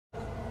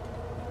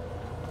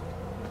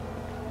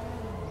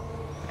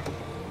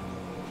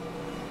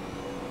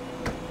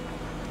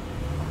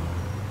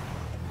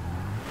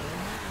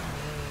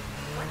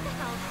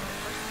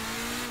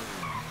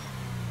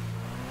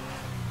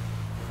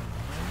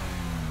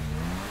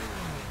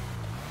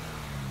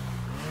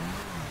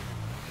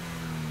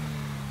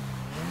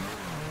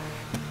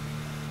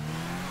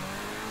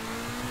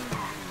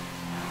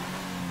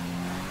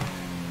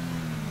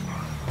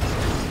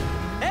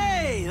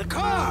the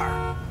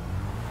car!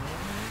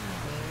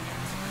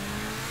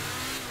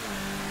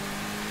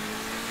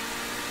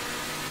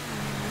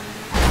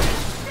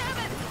 Damn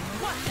it!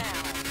 What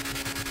now?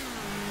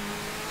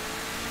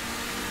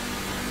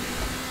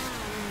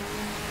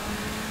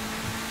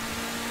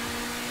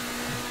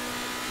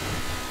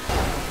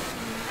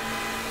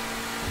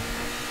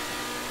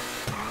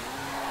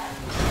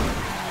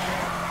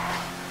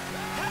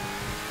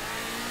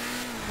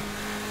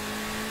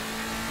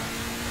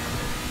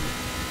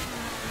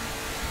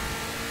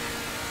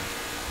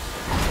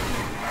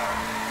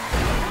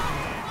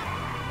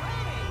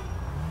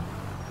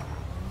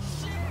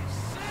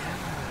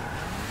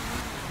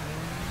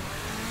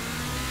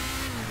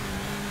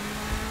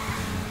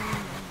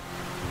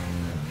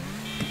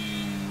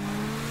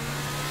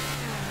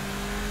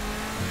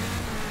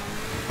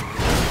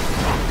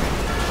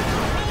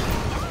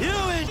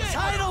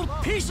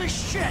 Piece of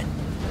shit!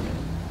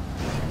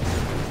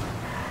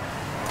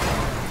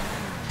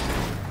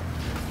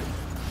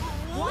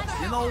 What?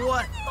 You know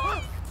what?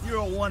 You're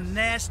a one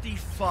nasty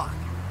fuck.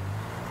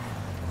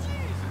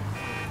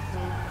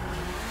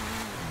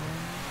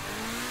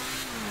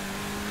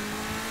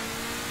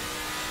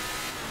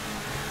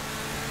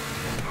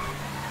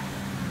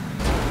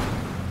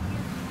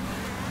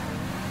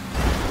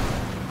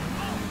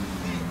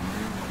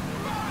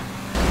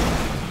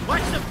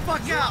 Watch the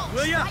fuck out,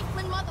 will ya?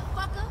 Trifling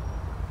motherfucker.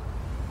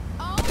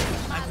 Oh,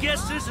 I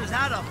guess this is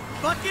how the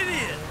fuck it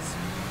is.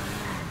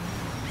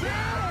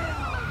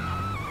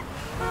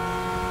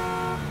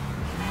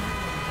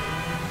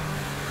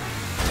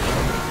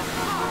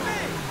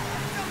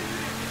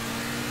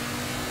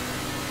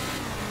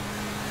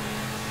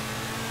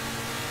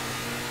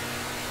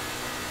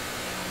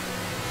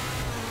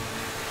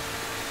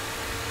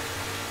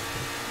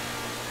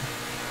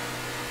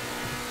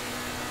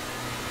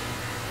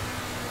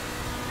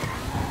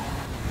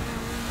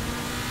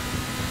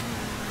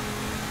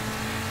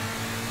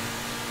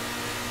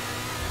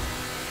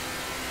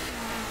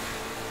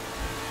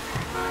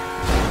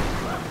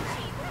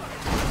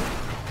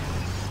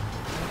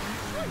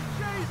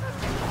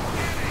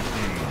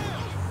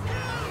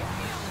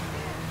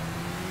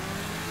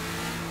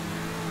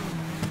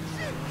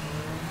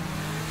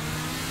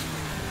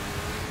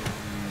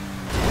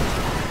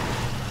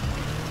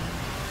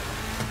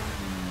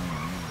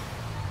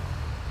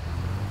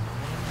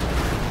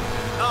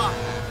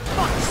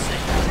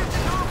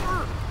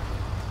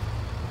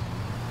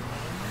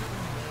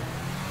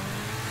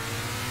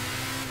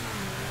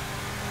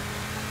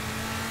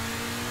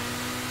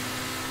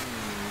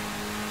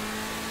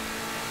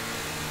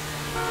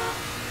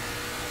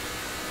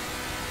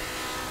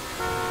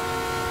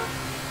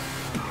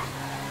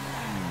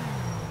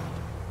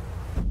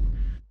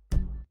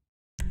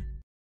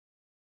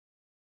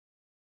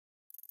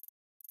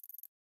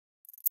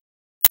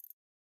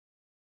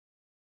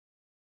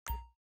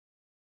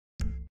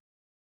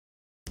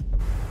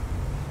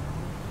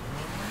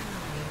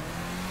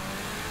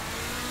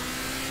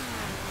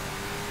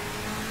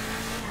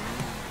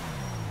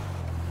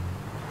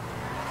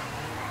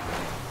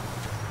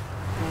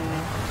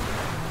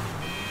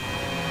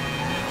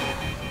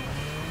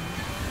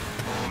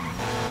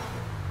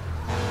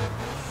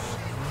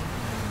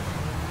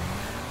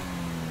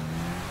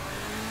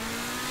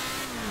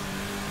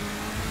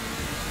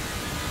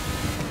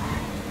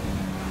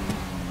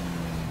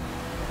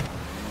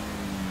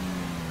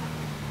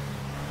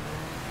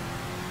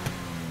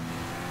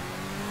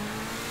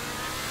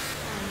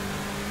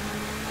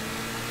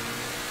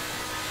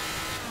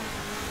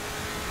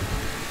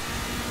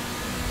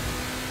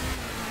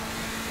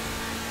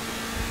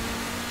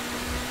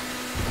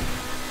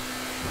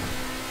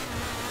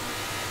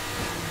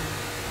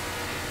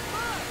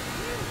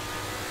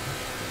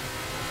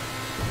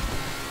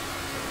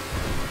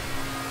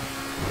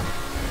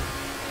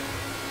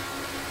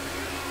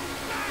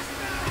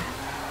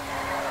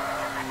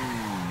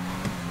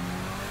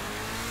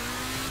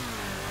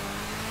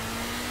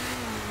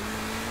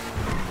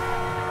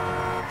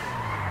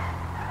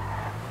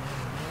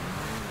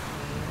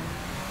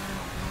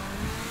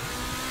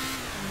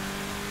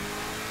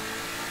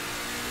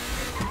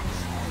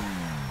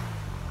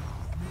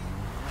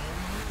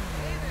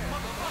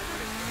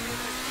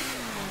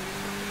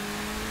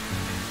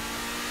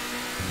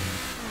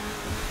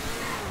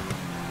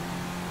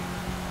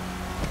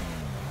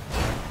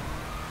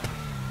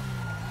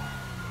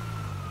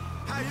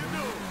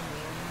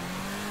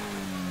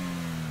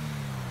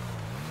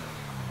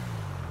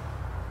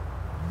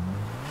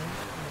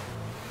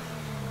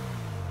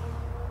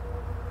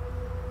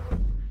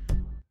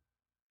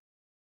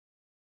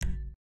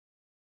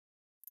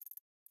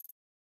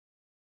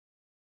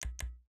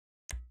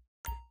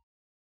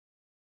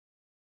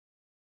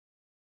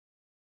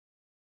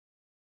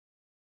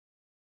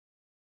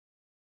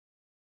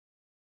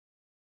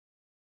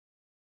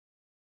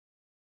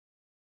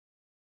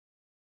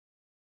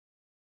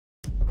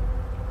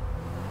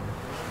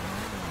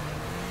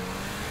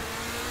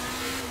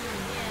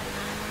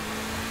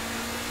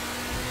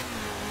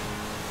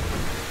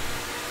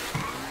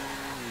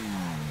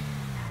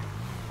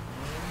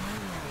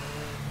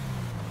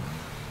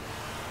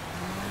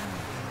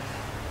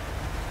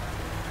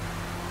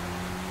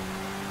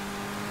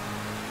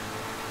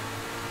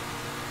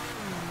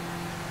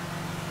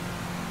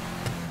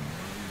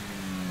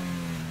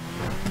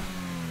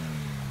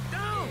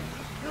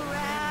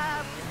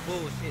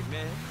 bullshit,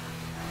 man.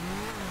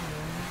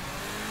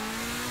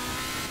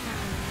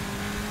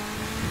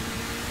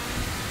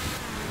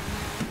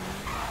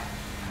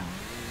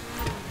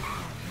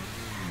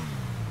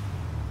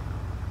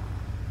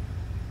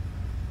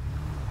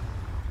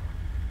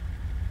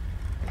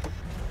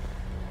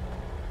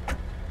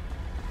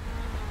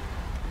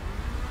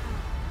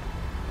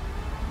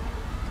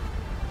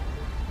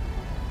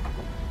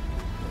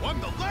 I'm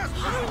the last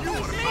person you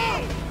would have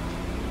found!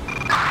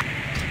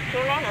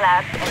 Humane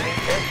labs and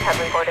research have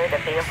reported a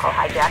vehicle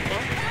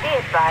hijacking. Be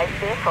advised,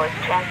 vehicle is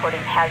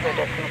transporting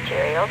hazardous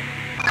materials.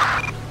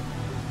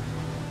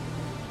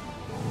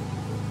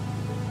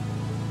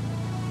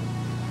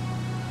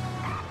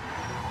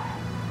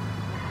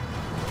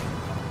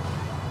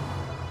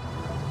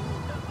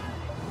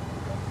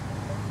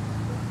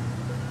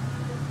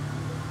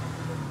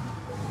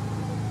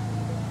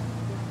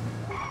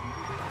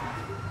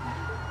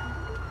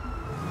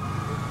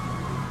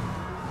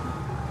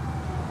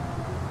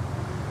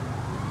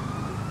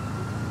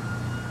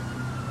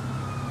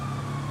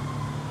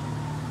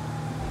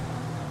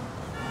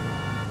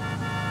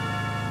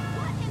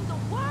 What in the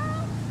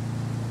world?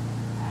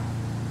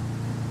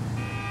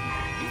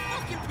 You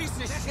fucking piece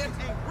of shit!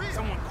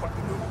 Someone caught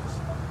the news.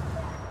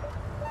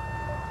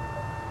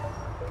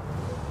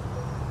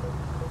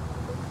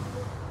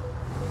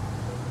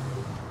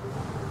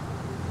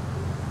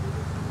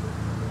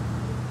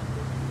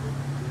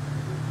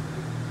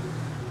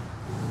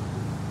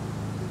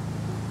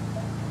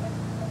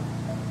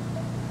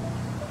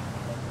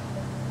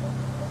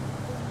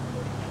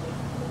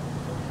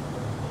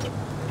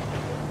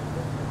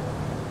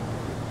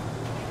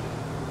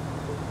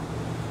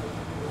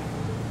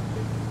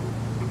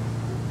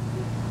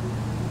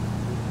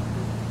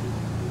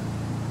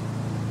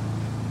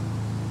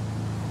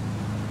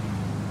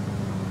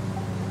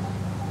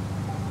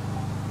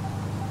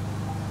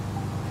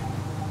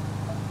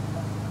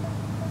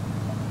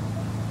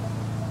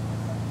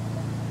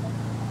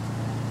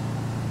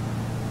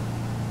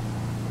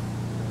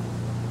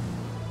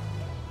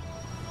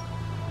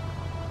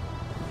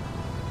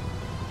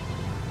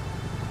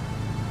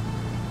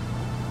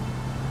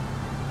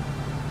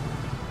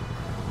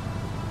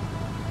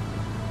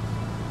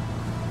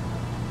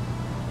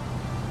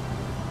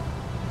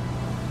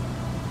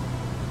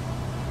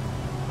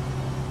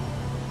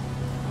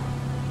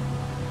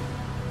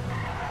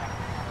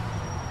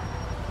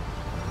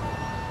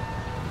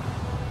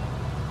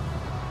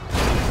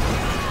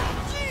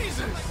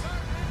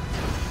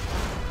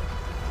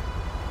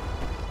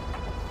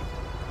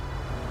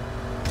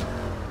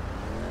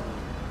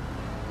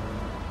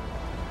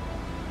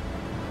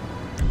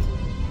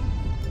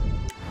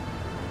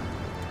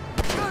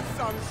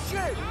 Some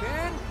shit,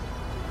 man!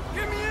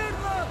 Give me in,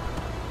 look!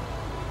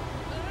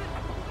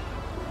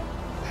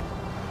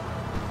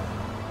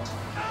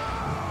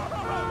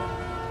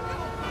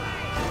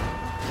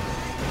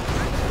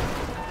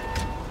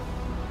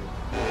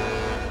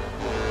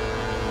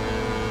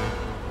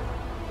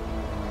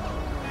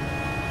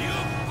 You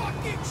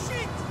fucking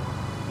shit!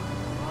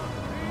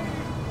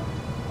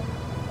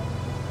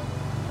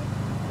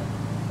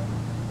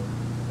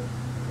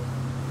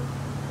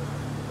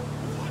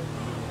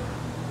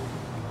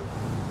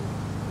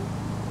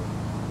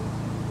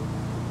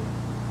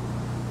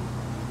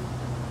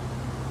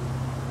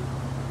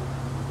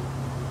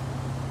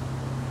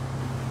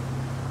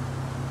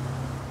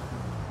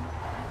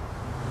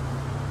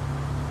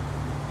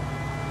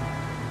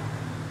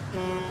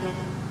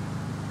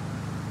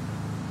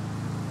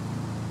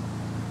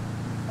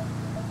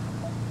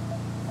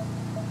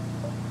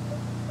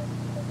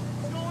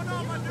 What's going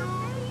on, my dude?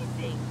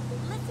 Amazing.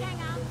 Let's hang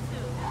out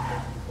soon.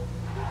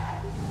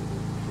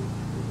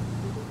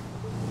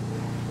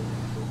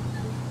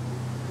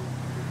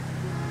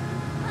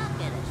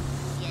 Bucket of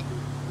shit.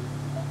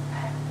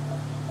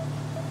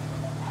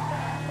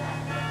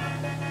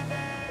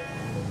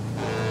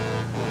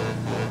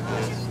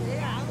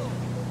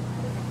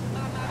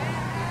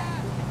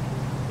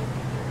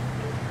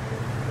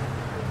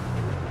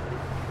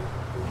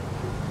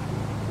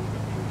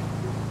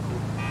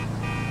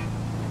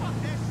 Fuck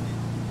that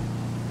shit.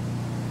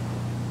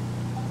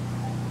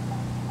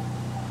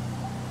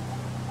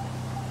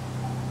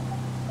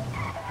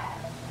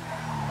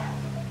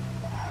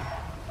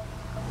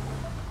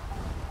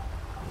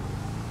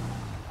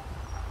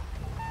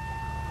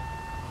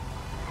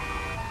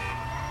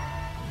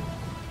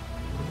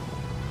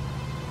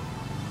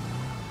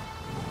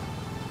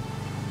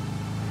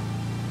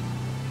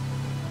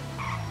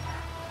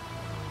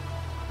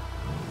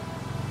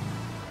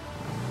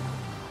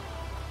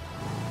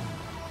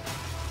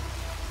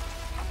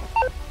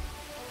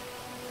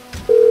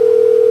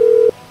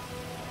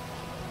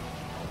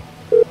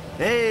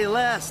 Hey,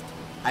 Lest.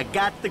 I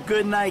got the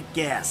good night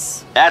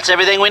gas. That's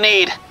everything we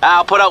need.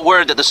 I'll put out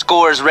word that the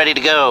score is ready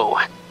to go.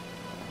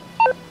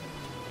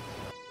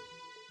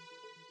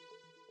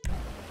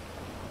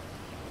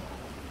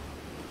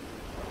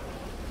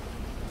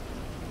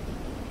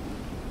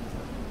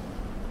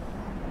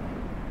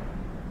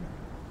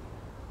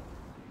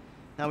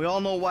 Now we all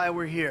know why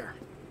we're here.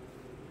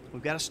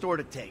 We've got a store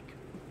to take.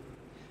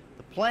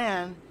 The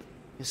plan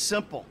is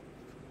simple,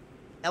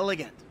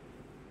 elegant.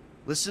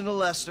 Listen to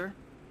Lester,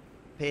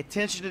 pay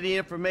attention to the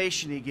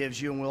information he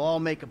gives you, and we'll all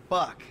make a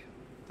buck.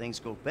 If things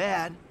go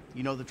bad,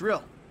 you know the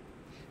drill.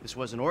 This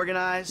wasn't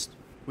organized,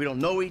 we don't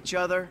know each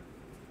other.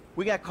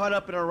 We got caught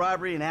up in a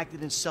robbery and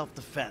acted in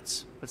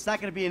self-defense. But it's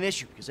not gonna be an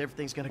issue, because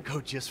everything's gonna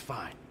go just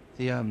fine.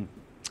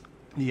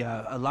 The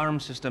alarm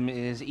system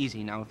is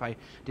easy. Now, if I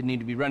didn't need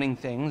to be running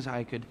things,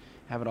 I could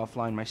have it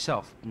offline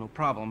myself. No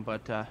problem,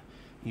 but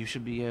you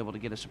should be able to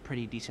get us a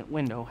pretty decent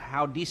window.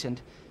 How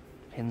decent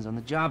depends on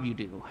the job you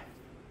do.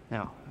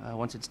 Now,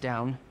 once it's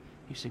down,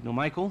 you signal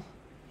Michael,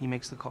 he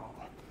makes the call.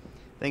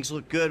 Things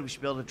look good. We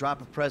should be able to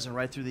drop a present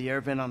right through the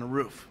air vent on the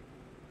roof.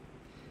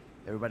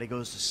 Everybody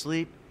goes to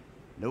sleep,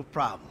 no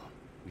problem.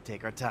 We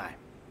take our time.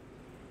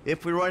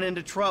 If we run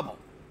into trouble,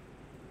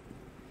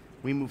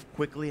 we move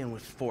quickly and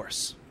with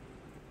force.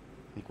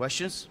 Any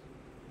questions?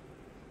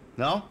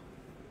 No?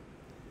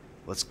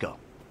 Let's go.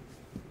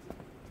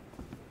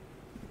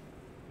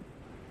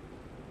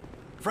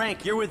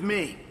 Frank, you're with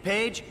me.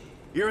 Paige,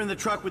 you're in the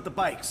truck with the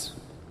bikes.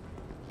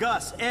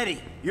 Gus,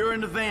 Eddie, you're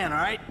in the van, all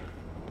right?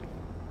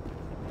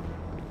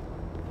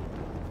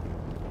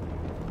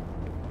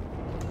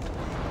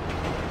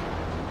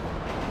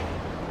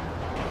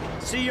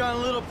 See you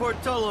on Little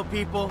Portola,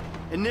 people.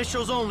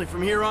 Initials only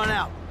from here on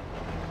out.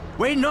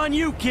 Waiting on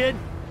you, kid.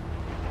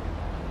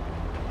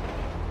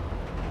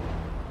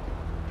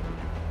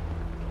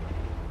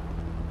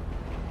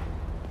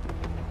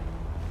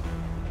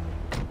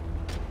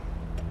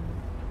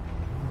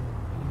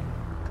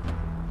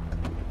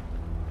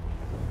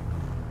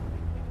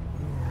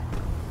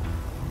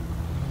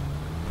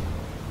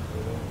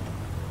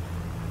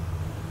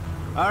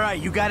 All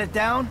right, you got it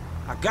down?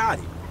 I got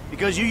it.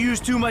 Because you use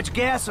too much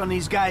gas on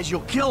these guys,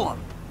 you'll kill them.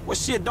 Well,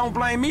 shit, don't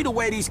blame me the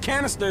way these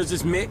canisters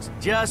is mixed.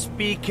 Just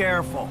be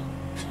careful.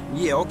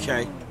 Yeah,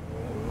 okay.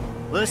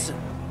 Listen,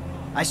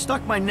 I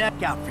stuck my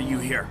neck out for you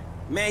here.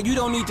 Man, you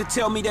don't need to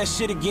tell me that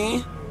shit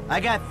again. I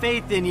got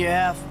faith in you,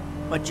 F,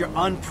 but you're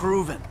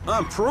unproven.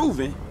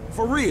 Unproven?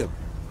 For real?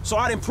 So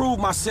I didn't prove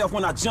myself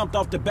when I jumped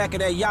off the back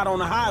of that yacht on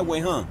the highway,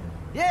 huh?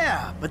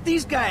 Yeah, but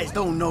these guys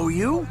don't know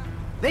you.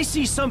 They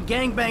see some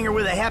gangbanger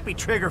with a happy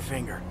trigger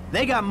finger.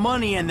 They got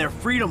money and their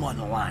freedom on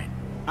the line.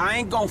 I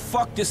ain't gonna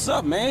fuck this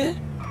up,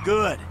 man.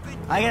 Good.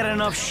 I got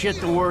enough shit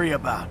to worry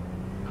about.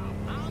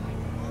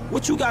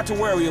 What you got to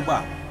worry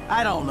about?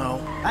 I don't know.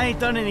 I ain't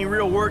done any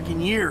real work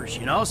in years,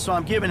 you know, so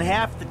I'm giving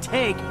half the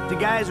take to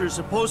guys who are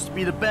supposed to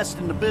be the best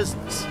in the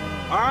business.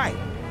 All right,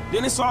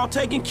 then it's all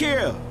taken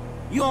care of.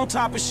 You on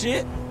top of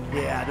shit?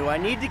 Yeah, do I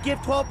need to give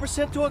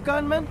 12% to a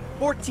gunman?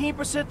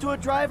 14% to a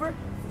driver?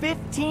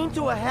 15%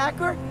 to a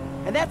hacker?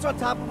 And that's on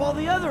top of all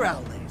the other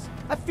outlays.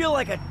 I feel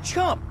like a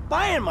chump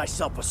buying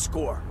myself a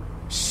score.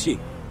 Shit.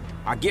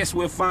 I guess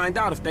we'll find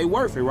out if they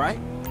worth it, right?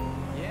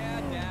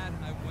 Yeah, Dad,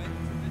 I went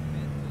to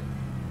admit it.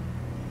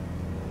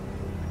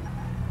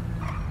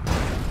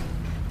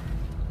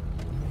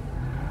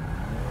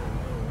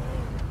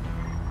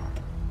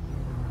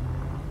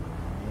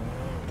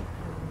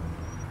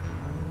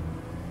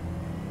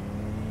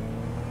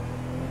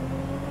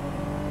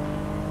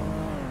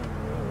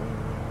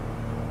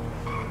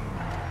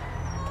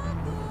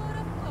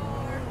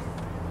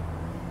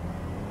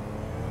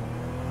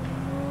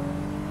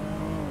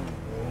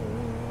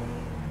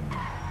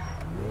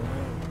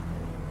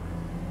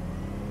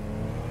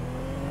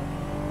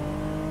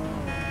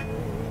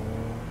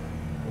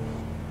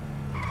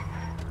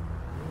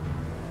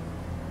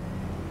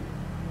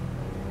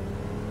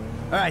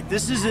 All right,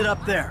 this is it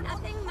up there.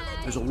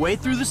 There's a way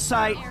through the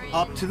site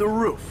up to the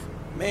roof.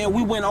 Man,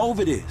 we went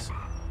over this.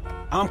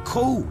 I'm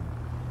cool.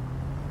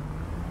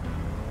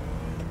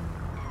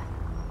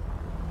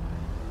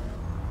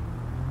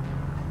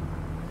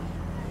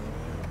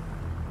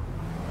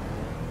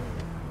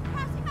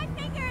 Crossing my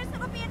fingers,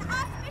 it'll be an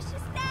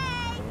auspicious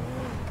day.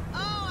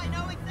 Oh, I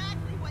know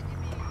exactly what you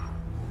mean.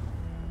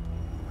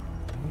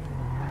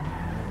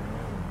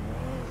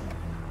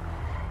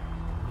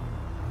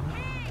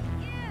 Hey,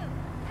 you!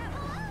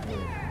 Hello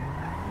there!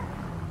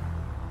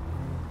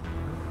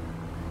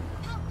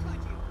 How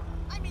could you?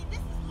 I mean, this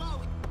is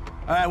low.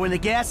 All right, when the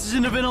gas is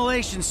in the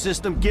ventilation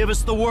system, give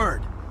us the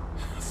word.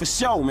 For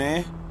sure,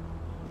 man.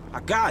 I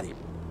got it.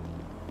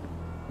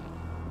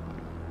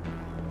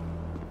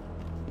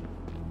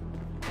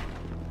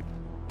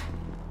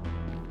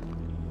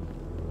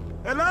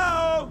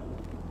 Hello?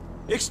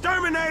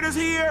 Exterminators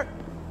here?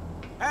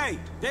 Hey,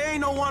 there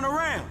ain't no one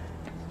around.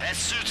 That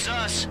suits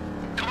us.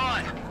 Come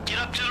on, get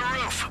up to the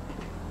roof.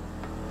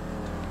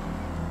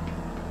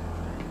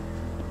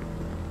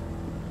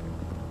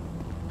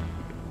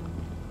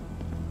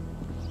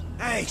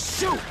 Hey,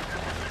 shoot!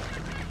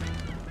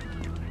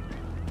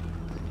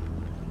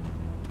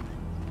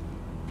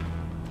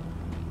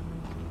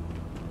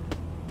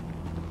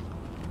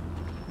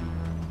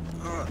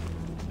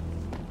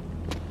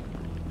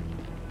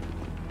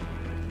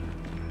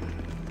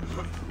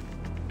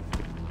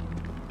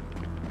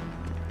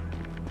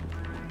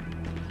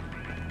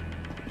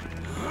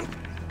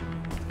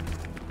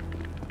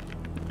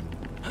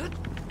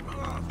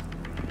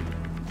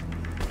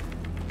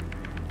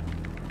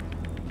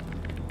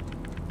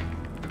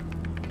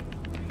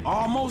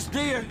 Almost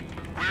there.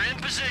 We're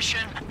in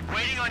position,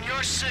 waiting on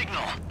your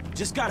signal.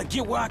 Just gotta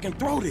get where I can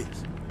throw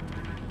this.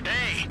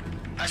 Hey,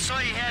 I saw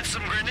you had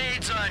some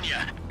grenades on you.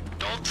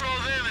 Don't throw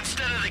them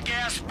instead of the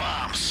gas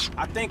bombs.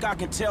 I think I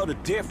can tell the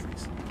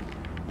difference.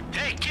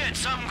 Hey, kid,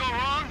 something go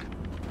wrong?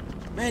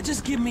 Man,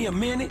 just give me a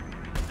minute.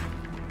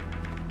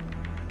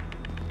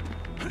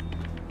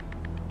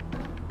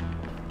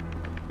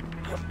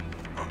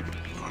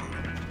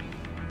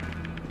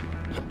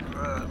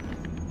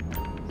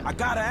 I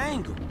got an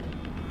angle.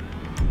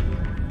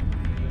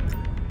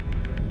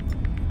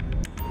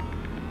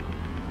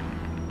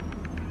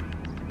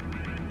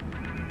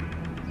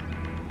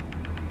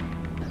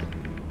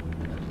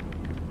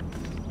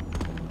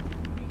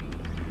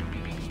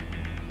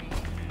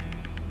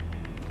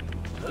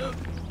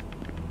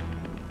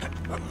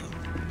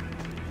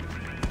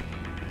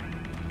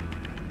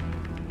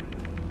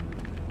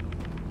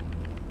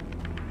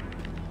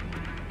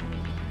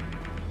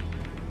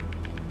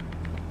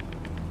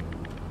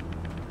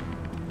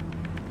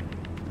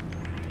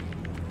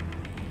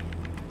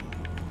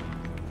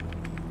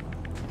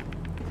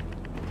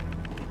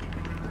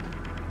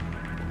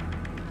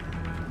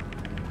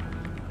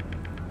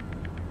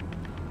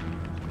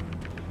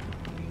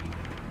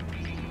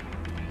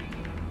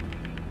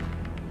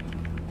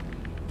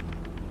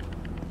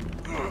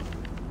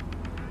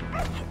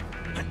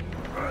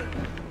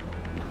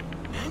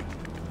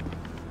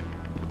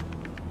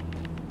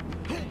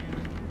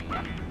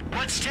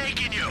 What's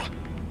taking you?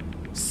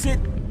 Sit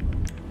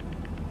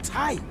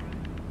tight.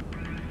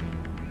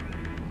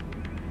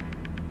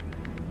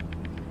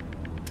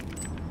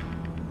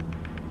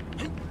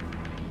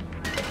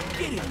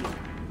 Get it.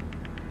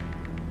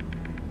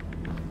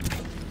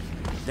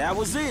 That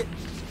was it.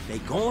 They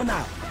going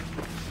out.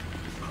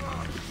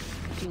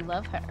 You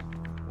love her.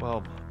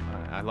 Well,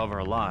 I love her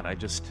a lot. I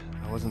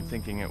wasn't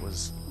thinking it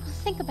was...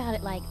 Think about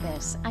it like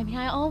this. I mean,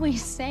 I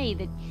always say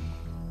that...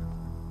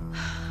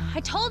 I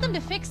told him to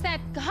fix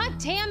that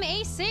goddamn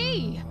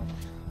AC!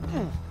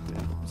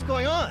 What's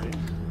going on?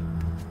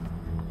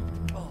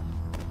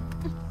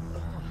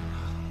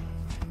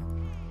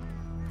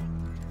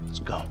 Let's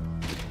go.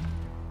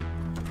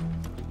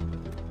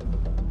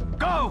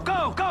 Go,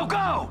 go, go,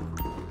 go!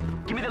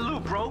 Give me the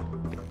loot, bro.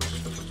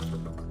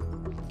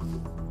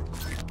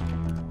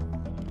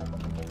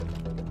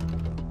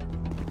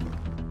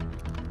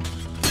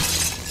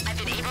 I've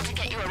been able to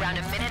get you around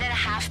a minute and a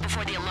half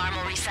before the alarm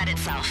will reset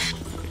itself.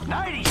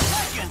 90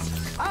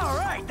 seconds! All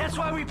right, that's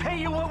why we pay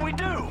you what we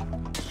do.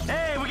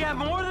 Hey, we got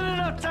more than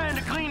enough time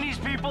to clean these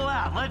people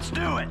out. Let's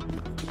do it.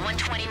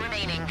 120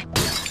 remaining.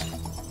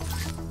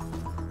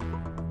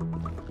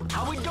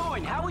 How we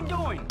doing? How we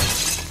doing?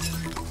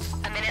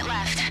 A minute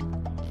left.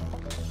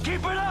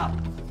 Keep it up!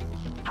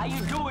 How you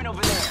doing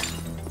over there?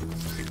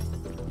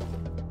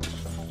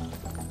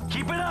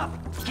 Keep it up!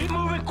 Keep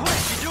moving quick,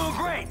 you're doing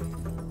great!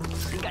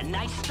 You got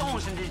nice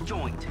stones in this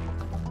joint.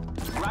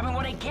 Grabbing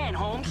what I can,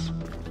 Holmes.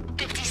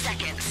 50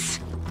 seconds.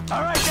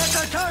 Alright, that's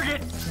our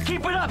target!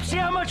 Keep it up, see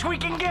how much we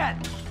can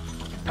get!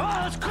 Come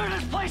on, let's clear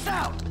this place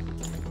out!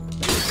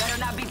 You better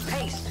not be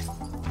paced.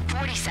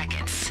 40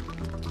 seconds.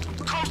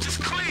 Coast is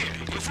clear!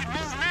 If we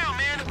move now,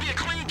 man, it'll be a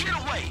clean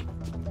getaway!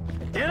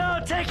 You're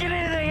not taking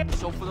anything!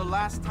 So for the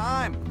last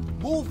time,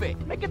 move it.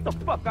 Man, get the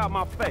fuck out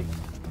my face.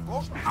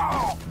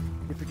 Oh.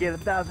 You forget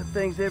 1,000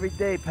 things every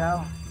day,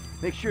 pal.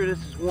 Make sure this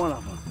is one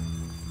of them.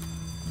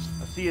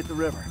 I'll see you at the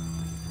river.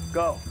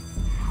 Go.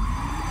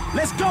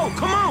 Let's go,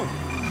 come on!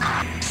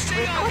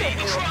 Reported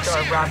U.S.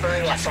 store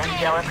robbery at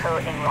Angelico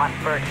in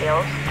Rockford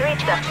Hills. 3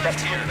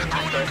 suspects moving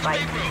on their bike,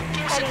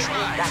 heading east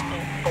on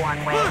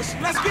Eastbourne Way. Push,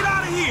 let's get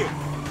out of here!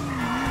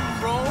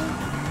 Bro.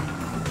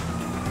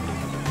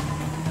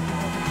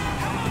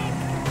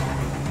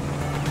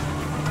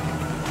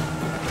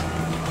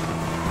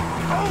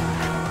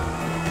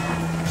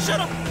 Shut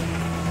up!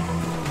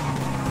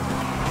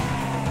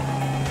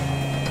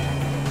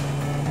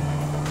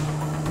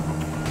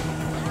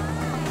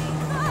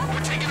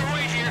 We're taking a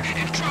right here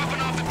and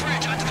dropping off the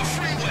bridge onto the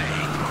freeway.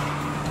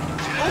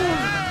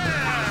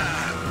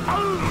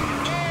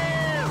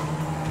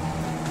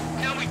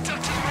 Now we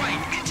duck to the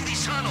right, into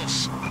these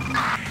tunnels.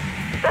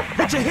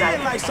 Put your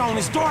headlights on,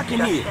 it's dark in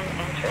here.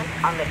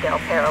 Entrance on the Del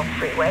Perro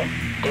Freeway.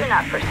 Do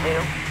not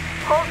pursue.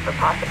 Hold for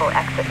possible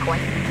exit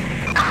point.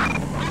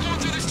 We're going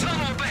through this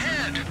tunnel up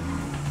ahead.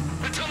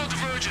 The tunnel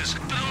diverges,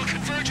 but it'll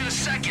converge in a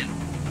second.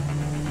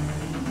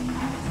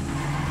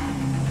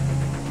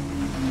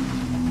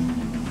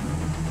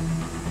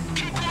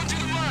 Keep going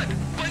through the mud.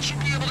 Bike should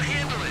be able to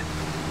handle it.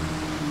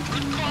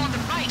 Good call on the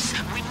bikes.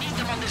 We need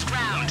them on this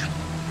ground.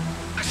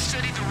 I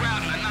studied the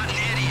route and I'm not an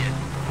idiot.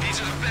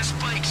 These are the best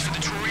bikes for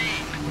the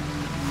terrain.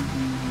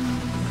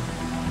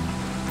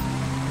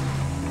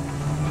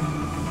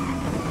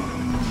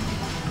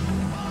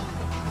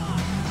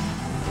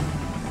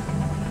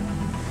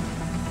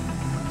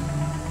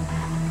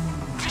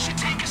 This should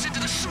take us into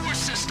the sewer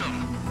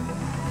system.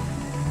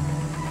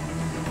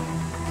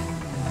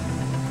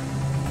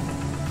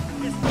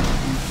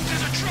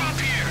 There's a drop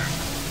here.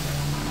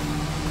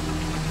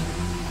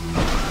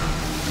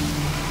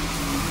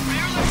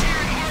 Barely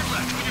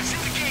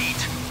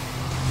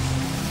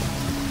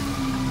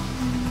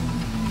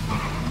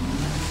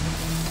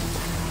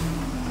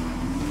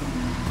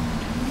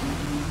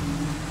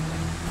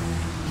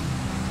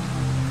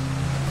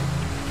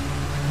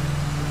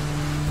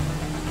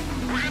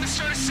gonna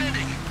start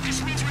ascending.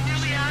 This means we're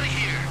nearly out of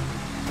here.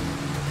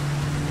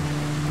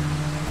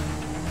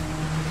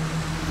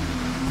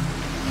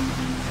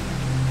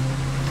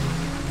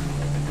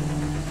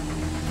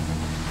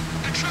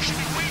 The truck should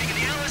be waiting in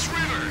the LS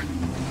River.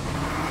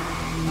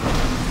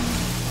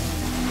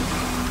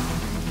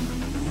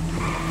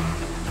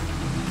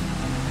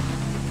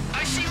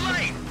 I see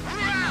light.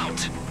 We're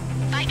out.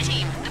 Bike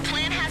team, the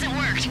plan hasn't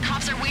worked.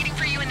 Cops are waiting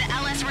for you in the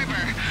LS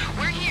River.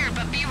 We're here,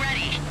 but be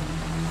ready.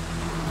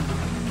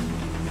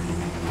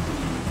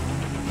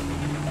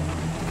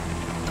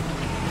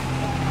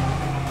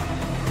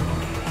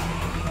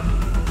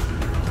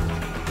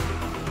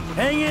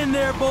 Hang in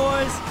there,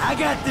 boys. I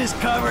got this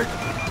covered.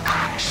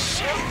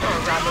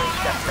 Robbery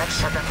suspects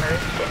have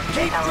emerged in the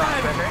Keep LS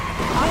driving. River.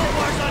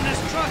 Bars on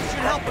this truck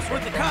should help us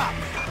with the cop.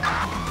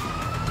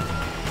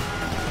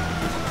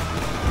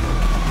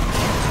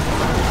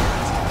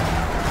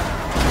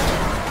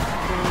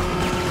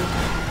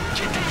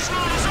 Get these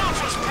rollers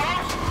off us, bro.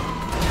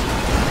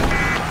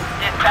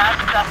 Dispatch,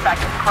 suspect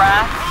has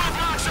crashed.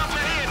 Roadblocks up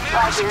ahead, man.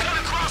 We should cut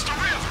across the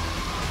river.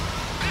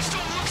 This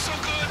don't look so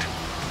good.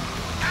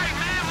 Hey,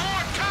 man,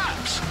 more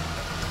cops.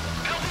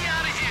 Help me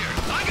out of here.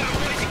 I gotta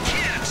wait the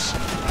kids.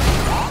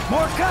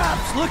 More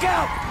cops, look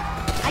out!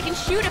 I can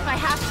shoot if I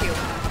have to.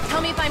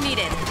 Tell me if I'm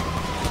needed.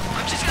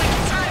 I'm just gonna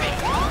keep driving.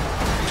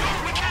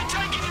 Dude, we can't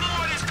take any more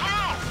of this. Come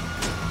on.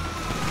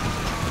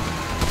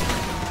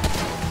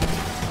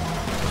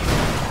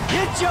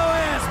 Get your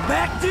ass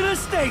back to the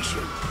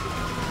station.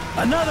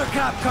 Another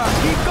cop car,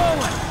 keep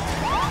going.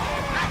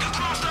 Back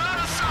across the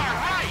other side,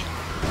 right?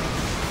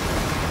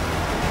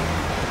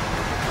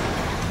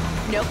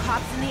 No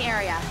cops in the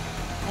area.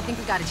 I think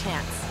we got a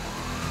chance.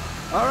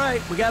 All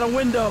right, we got a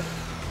window.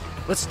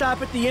 Let's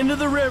stop at the end of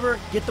the river,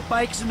 get the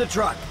bikes in the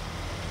truck.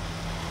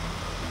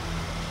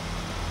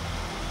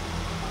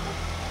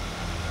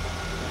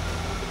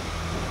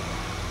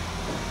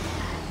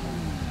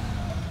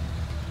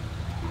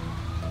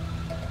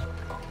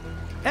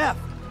 F,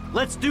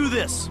 let's do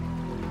this.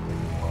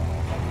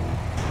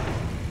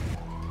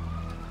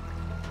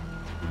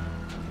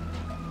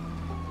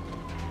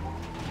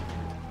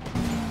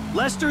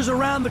 Lester's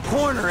around the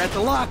corner at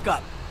the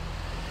lockup.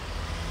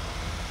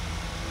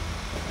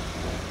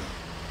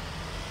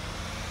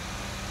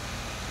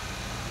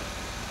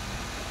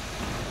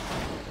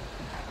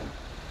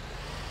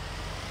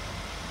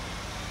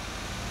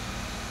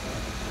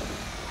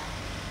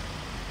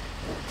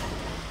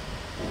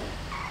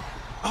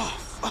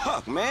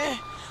 Fuck, man.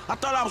 I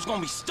thought I was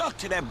gonna be stuck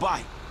to that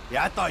bike.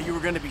 Yeah, I thought you were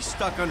gonna be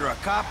stuck under a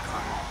cop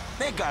car.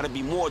 There gotta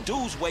be more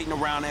dudes waiting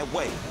around that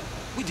way.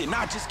 We did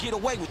not just get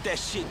away with that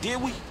shit,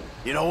 did we?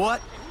 You know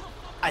what?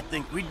 I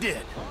think we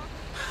did.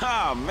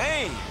 Ah,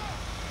 man.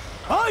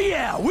 Oh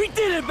yeah, we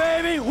did it,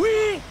 baby!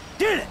 We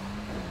did it!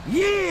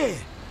 Yeah!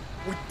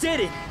 We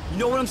did it! You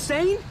know what I'm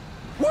saying?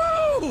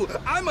 Woo!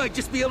 I might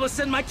just be able to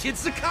send my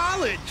kids to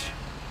college!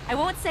 I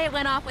won't say it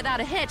went off without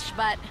a hitch,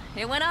 but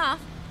it went off.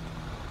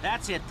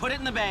 That's it. Put it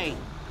in the bay.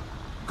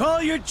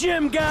 Call your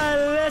gym guy,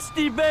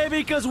 Lesty,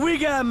 baby, cause we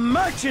got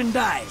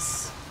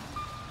merchandise!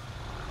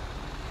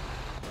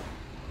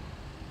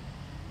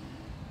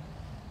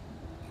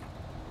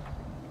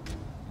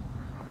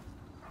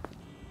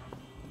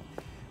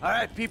 All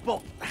right,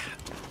 people.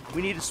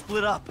 We need to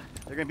split up.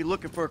 They're gonna be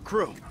looking for a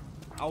crew.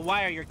 I'll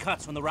wire your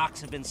cuts when the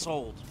rocks have been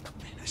sold.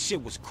 That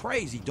shit was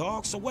crazy,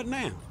 dog. So what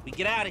now? We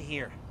get out of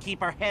here.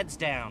 Keep our heads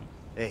down.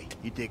 Hey,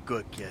 you did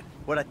good, kid.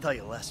 What'd I tell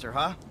you, Lester,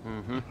 huh?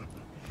 Mm-hmm. All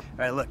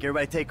right, look,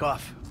 everybody take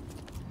off.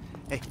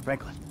 Hey,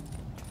 Franklin.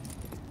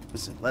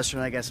 Listen, Lester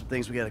and I got some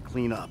things we gotta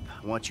clean up.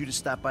 I want you to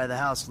stop by the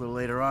house a little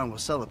later on. We'll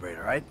celebrate,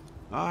 all right?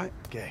 All right.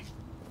 Okay.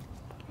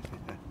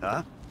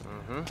 Huh?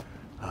 Mm-hmm.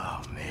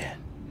 Oh,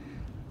 man.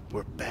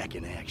 We're back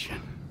in action.